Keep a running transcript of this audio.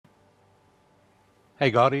Hey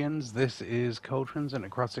Guardians, this is Coltrans and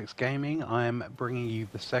Acrostics Gaming. I'm bringing you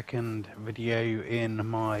the second video in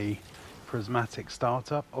my Prismatic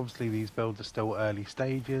startup. Obviously these builds are still early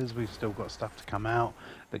stages, we've still got stuff to come out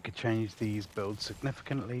that could change these builds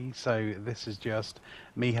significantly, so this is just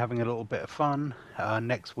me having a little bit of fun.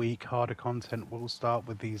 Next week harder content will start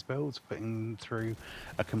with these builds, putting through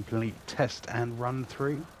a complete test and run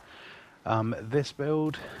through. This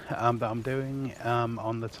build that I'm doing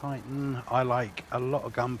on the Titan, I like a lot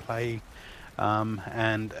of gunplay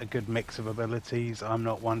and a good mix of abilities. I'm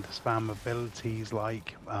not one to spam abilities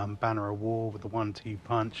like Banner of War with the 1-2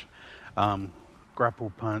 punch, um,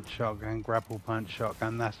 grapple punch,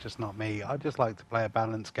 shotgun. That's just not me. I just like to play a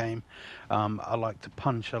balanced game. I like to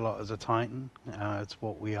punch a lot as a Titan. It's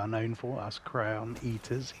what we are known for, us crown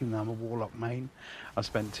eaters, even though I'm a Warlock main. I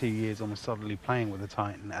spent 2 years almost solidly playing with a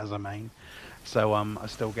Titan as a main. So I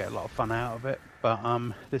still get a lot of fun out of it. But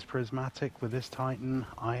this Prismatic with this Titan,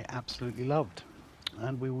 I absolutely loved.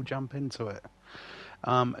 And we will jump into it.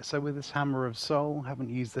 So with this Hammer of Soul, haven't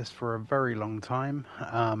used this for a very long time.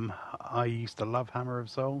 I used to love Hammer of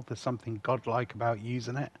Soul. There's something godlike about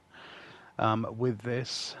using it. With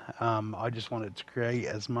this, I just wanted to create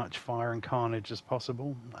as much fire and carnage as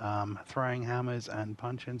possible, throwing hammers and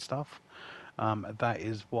punching stuff. That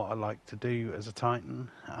is what I like to do as a Titan,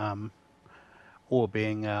 or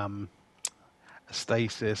being a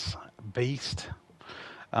stasis beast.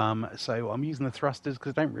 So I'm using the thrusters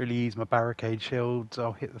because I don't really use my barricade shields.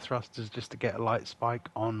 I'll hit the thrusters just to get a light spike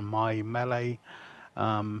on my melee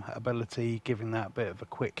ability, giving that a bit of a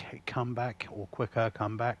quick comeback or quicker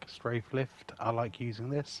comeback. Strafe lift, I like using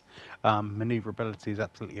this. Maneuverability is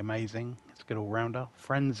absolutely amazing. It's a good all-rounder.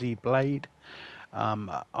 Frenzy blade.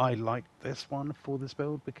 I like this one for this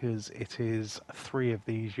build because it is 3 of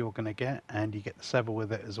these you're going to get, and you get the Sever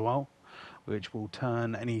with it as well, which will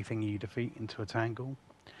turn anything you defeat into a tangle.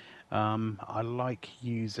 I like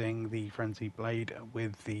using the Frenzy Blade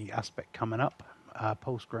with the aspect coming up.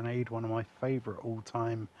 Pulse Grenade, one of my favourite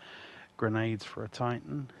all-time grenades for a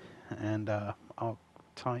Titan, and our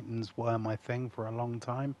Titans were my thing for a long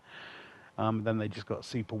time. Then they just got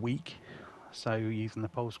super weak, so using the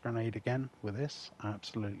Pulse Grenade again with this, I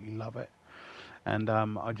absolutely love it. And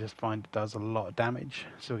I just find it does a lot of damage,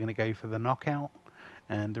 so we're going to go for the knockout.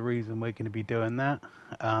 And the reason we're going to be doing that,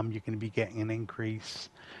 you're going to be getting an increase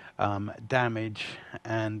damage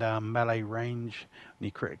and melee range when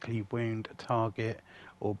you critically wound a target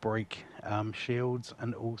or break shields,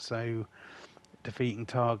 and also defeating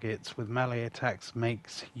targets with melee attacks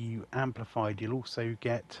makes you amplified. You'll also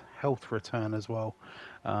get health return as well.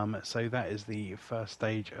 So that is the first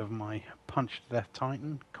stage of my Punch to Death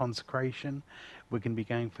Titan Consecration. We're going to be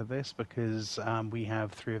going for this because we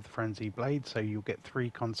have 3 of the Frenzy Blades, so you'll get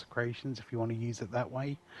 3 consecrations if you want to use it that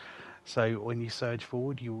way. So when you surge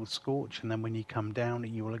forward, you will scorch, and then when you come down,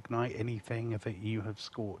 you will ignite anything that you have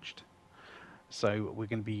scorched. So we're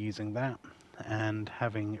going to be using that, and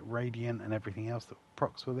having Radiant and everything else that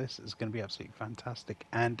procs with this is going to be absolutely fantastic,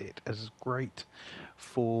 and it is great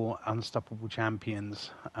for unstoppable champions.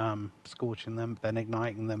 Scorching them, then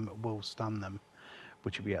igniting them will stun them,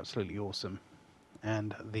 which would be absolutely awesome.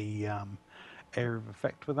 And the area of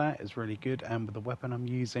effect with that is really good, and with the weapon I'm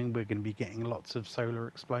using, we're going to be getting lots of solar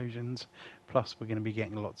explosions, plus we're going to be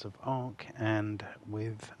getting lots of arc, and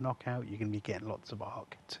with knockout you're going to be getting lots of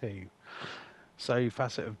arc too. So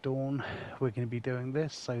Facet of Dawn, we're going to be doing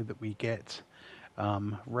this so that we get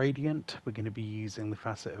Radiant. We're going to be using the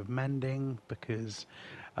Facet of Mending because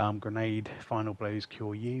Grenade Final Blows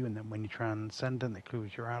cure you, and then when you Transcendent it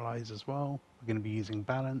cures your allies as well. We're going to be using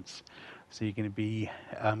Balance, so you're going to be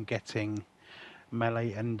getting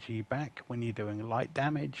melee energy back when you're doing light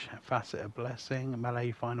damage. Facet of Blessing,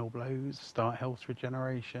 melee Final Blows, start health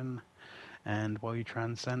regeneration, and while you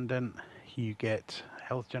Transcendent you get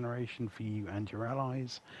health generation for you and your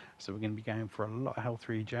allies. So we're going to be going for a lot of health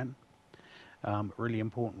regen. Really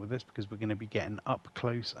important with this because we're going to be getting up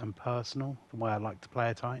close and personal, the way I like to play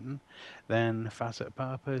a Titan. Then Facet of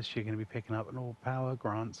Purpose, you're going to be picking up an all power,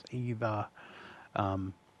 grants either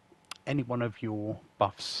any one of your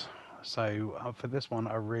buffs. So for this one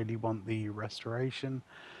I really want the Restoration.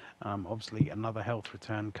 Obviously another health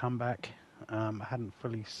return comeback. I hadn't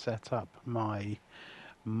fully set up my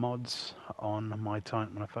mods on my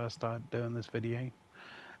Titan when I first started doing this video,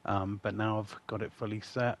 but now I've got it fully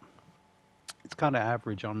set. It's kind of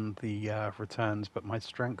average on the returns, but my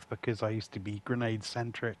strength, because I used to be grenade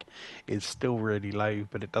centric, is still really low,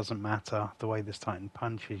 but it doesn't matter. The way this Titan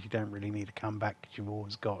punches, you don't really need a comeback because you've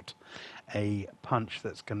always got a punch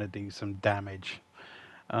that's going to do some damage.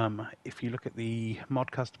 If you look at the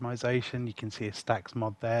mod customization, you can see a stacks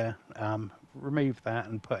mod there. removed that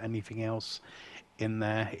and put anything else in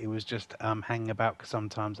there. It was just hanging about because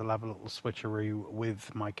sometimes I'll have a little switcheroo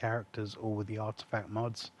with my characters or with the artifact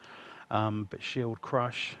mods. But Shield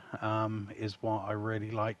Crush is what I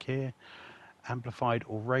really like here. Amplified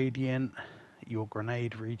or Radiant, your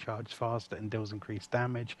grenade recharges faster and deals increased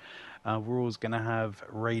damage. We're always going to have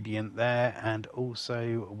Radiant there, and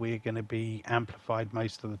also we're going to be Amplified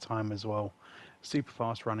most of the time as well. Super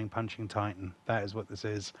fast running punching Titan, that is what this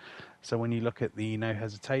is. So when you look at the no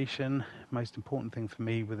hesitation, most important thing for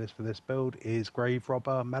me with this build is Grave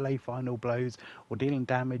Robber, melee final blows, or dealing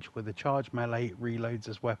damage with a charged melee, reloads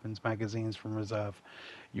as weapons magazines from reserve.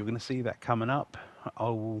 You're going to see that coming up. I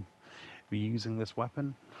will be using this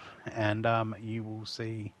weapon, and you will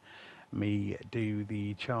see me do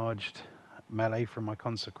the charged melee from my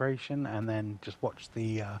consecration, and then just watch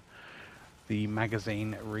the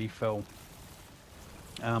magazine refill.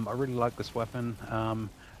 I really like this weapon.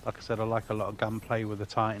 Like I said, I like a lot of gunplay with the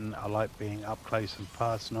Titan. I like being up close and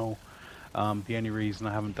personal. The only reason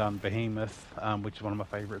I haven't done Behemoth, which is one of my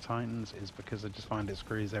favourite Titans, is because I just find it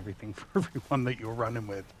screws everything for everyone that you're running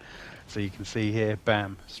with. So you can see here,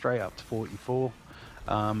 bam, straight up to 44,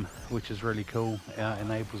 which is really cool.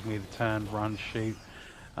 Enables me to turn, run, shoot.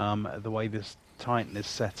 The way this Titan is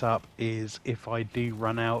set up is if I do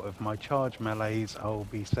run out of my charge melees, I'll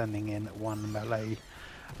be sending in one melee,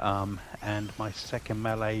 and my second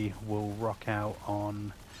melee will rock out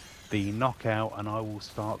on the knockout, and I will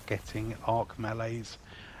start getting arc melees,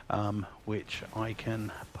 which I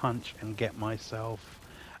can punch and get myself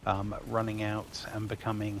running out and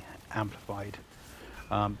becoming amplified.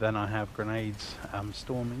 Then I have grenades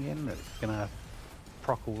storming in that's going to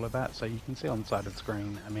proc all of that. So you can see on the side of the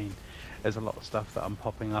screen, I mean, there's a lot of stuff that I'm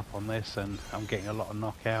popping up on this, and I'm getting a lot of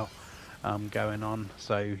knockout going on.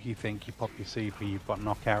 So you think you pop your super, you've got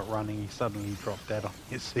knockout running, you suddenly drop dead on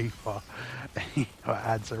your super. You've got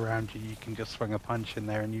ads around you, you can just swing a punch in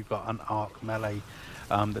there and you've got an arc melee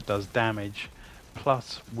that does damage.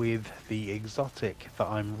 Plus with the exotic that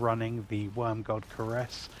I'm running, the Worm God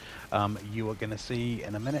CARESS, you are going to see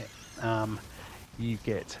in a minute, you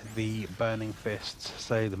get the burning fists.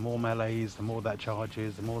 So the more melees, the more that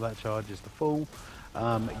charges, the full,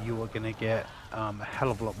 you are going to get a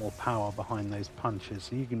hell of a lot more power behind those punches.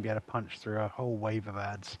 So you can be able to punch through a whole wave of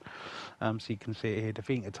ads. So you can see it here,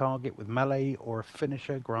 defeating a target with melee or a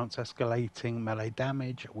finisher grants escalating melee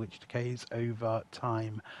damage, which decays over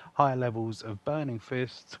time. Higher levels of burning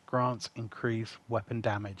fists grants increased weapon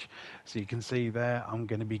damage. So you can see there, I'm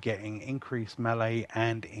going to be getting increased melee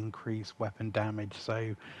and increased weapon damage.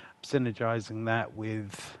 So synergizing that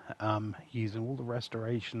with using all the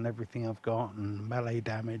restoration, everything I've got, and melee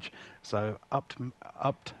damage. So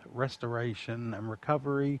upped restoration and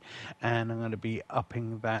recovery, and I'm going to be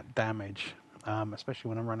upping that damage, especially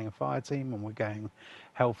when I'm running a fire team and we're going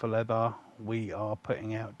hell for leather. We are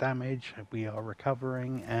putting out damage, we are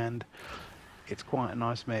recovering, and it's quite a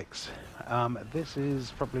nice mix. This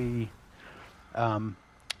is probably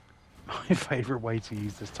my favourite way to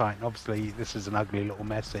use this Titan. Obviously this is an ugly little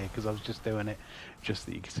mess here because I was just doing it just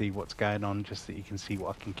that you can see what's going on, just that you can see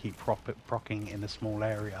what I can keep procking in a small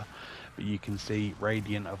area. But you can see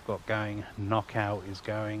Radiant I've got going, Knockout is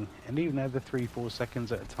going, and even though they're 3-4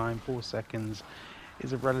 seconds at a time, 4 seconds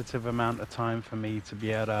is a relative amount of time for me to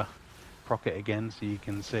be able to proc it again. So you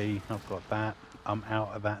can see I've got that, I'm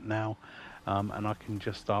out of that now, and I can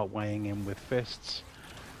just start weighing in with fists.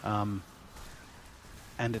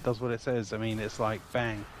 And it does what it says. I mean, it's like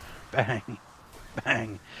bang, bang,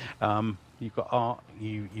 bang. You've got arc,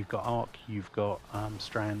 you've got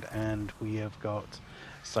strand, and we have got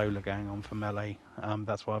solar going on for melee.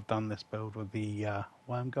 That's why I've done this build with the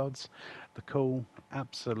Worm Gods. The cool,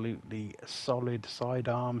 absolutely solid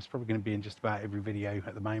sidearm. It's probably going to be in just about every video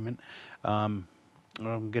at the moment. I'm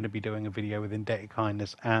going to be doing a video with Indebted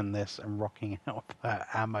Kindness and this, and rocking out that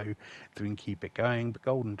ammo to keep it going. But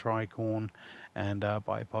Golden Tricorn and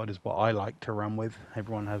Bipod is what I like to run with.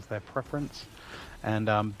 Everyone has their preference. And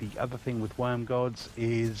the other thing with Worm Gods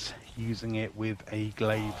is using it with a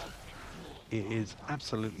Glaive. It is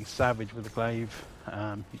absolutely savage with a Glaive.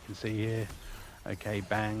 You can see here, okay,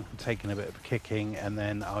 bang, I'm taking a bit of a kicking, and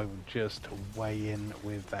then I will just weigh in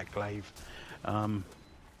with that Glaive.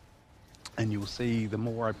 And you'll see the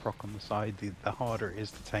more I proc on the side, the harder it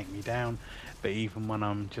is to take me down. But even when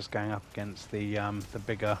I'm just going up against the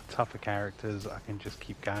bigger, tougher characters, I can just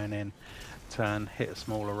keep going in, turn, hit a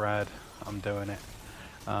smaller rad, I'm doing it.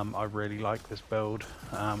 I really like this build.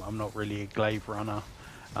 I'm not really a Glaive runner,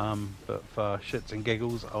 but for shits and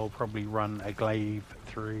giggles, I'll probably run a Glaive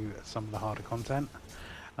through some of the harder content.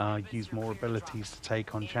 Use more abilities to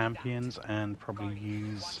take on champions, and probably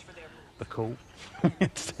use the call to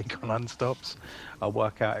take on unstops. I'll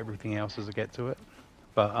work out everything else as I get to it.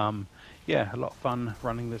 But yeah, a lot of fun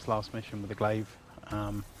running this last mission with the glaive.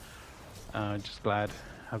 Just glad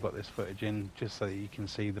I got this footage in just so that you can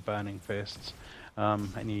see the burning fists.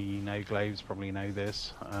 Any you know glaives probably know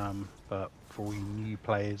this, but for all you new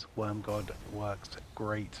players, Worm God works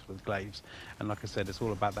great with glaives. And like I said, it's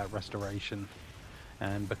all about that restoration.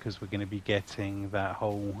 And because we're going to be getting that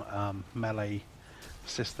whole melee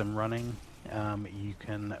system running, you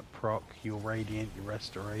can proc your radiant, your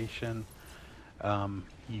restoration.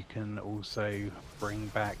 You can also bring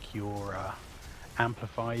back your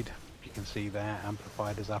amplified. You can see there,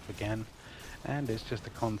 amplified is up again, and it's just a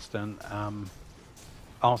constant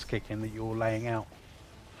arse kicking that you're laying out.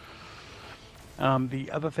 The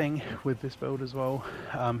other thing with this build as well,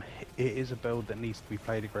 it is a build that needs to be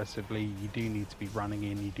played aggressively. You do need to be running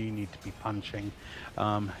in, you do need to be punching.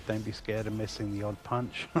 Don't be scared of missing the odd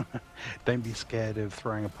punch. Don't be scared of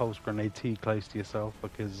throwing a pulse grenade too close to yourself,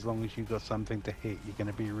 because as long as you've got something to hit, you're going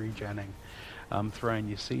to be regenning. Throwing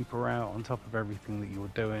your super out on top of everything that you're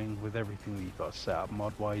doing, with everything that you've got set up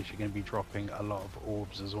mod-wise, you're going to be dropping a lot of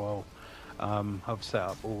orbs as well. I've set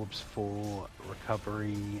up orbs for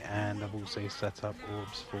recovery, and I've also set up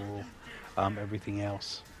orbs for everything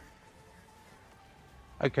else.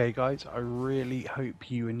 Okay guys, I really hope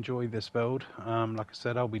you enjoy this build. Like I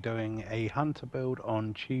said, I'll be doing a hunter build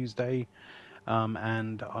on Tuesday,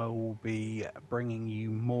 and I will be bringing you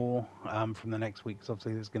more from the next week, because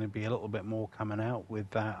obviously there's going to be a little bit more coming out with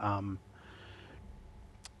that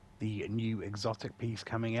the new exotic piece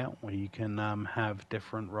coming out, where you can have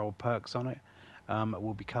different role perks on it.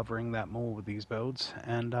 We'll be covering that more with these builds,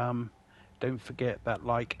 and don't forget that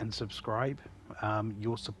like and subscribe.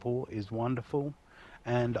 Your support is wonderful,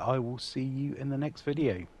 and I will see you in the next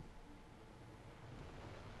video.